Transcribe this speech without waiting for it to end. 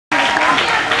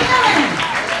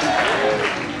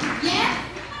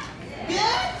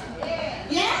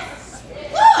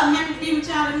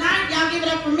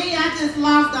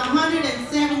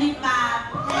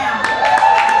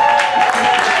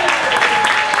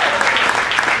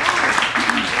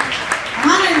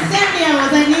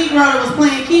Negro that was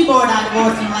playing keyboard, I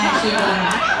divorced him last year.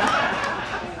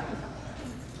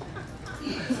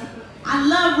 I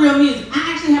love real music.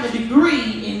 I actually have a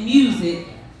degree in music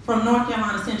from North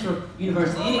Carolina Central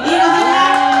University. Any Eagles in there?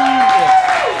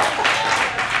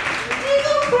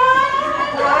 Eagles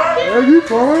crying. Are you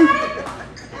fine?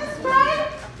 That's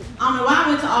right. I don't know why I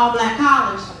went to all black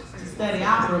college to study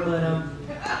opera, but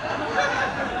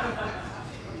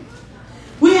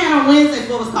we had on Wednesdays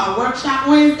what was called Workshop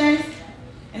Wednesdays,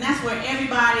 and that's where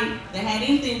everybody that had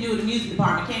anything to do with the music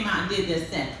department came out and did their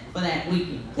set for that week.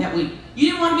 You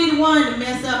didn't want to be the one to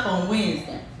mess up on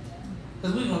Wednesday,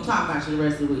 because we were going to talk about you the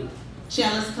rest of the week.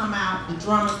 Cellists come out, the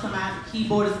drummers come out, the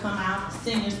keyboardists come out, the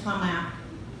singers come out.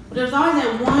 But there's always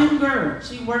that one girl.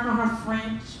 She'd work on her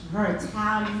French, her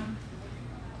Italian,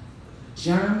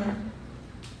 German,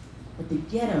 but the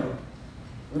ghetto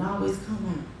would always come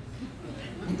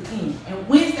out at the end. And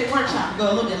Wednesday workshop would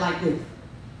go a little bit like this.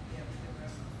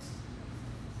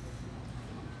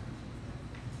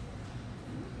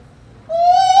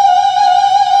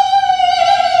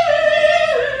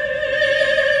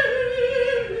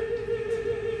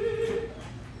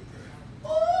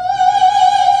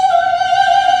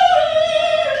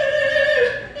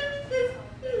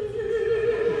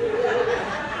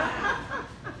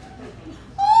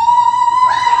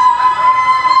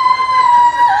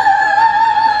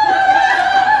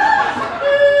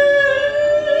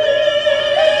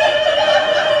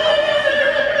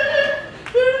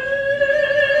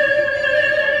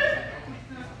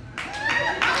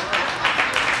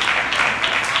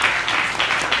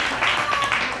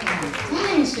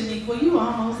 Well, you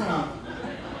almost have.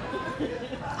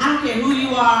 I don't care who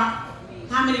you are,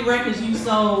 how many records you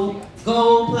sold,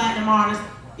 gold, platinum artists.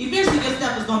 Eventually your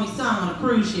stuff is going to be sung on a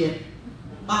cruise ship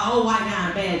by an old white guy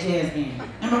in a bad jazz band.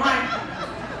 Am I right?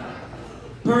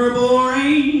 Purple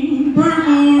rain,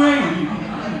 purple rain.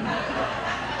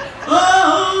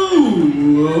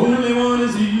 Oh, only want to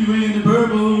see you in the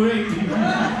purple rain.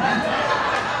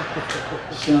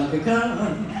 Shaka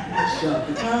Khan,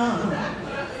 Shaka Khan.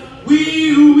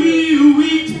 Wee wee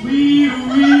wee wee wee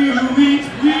wee wee.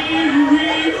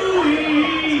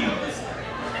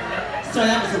 So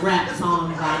that was a rap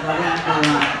song by the rapper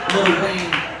Lil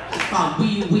Wayne. It's called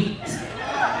Wee Wee.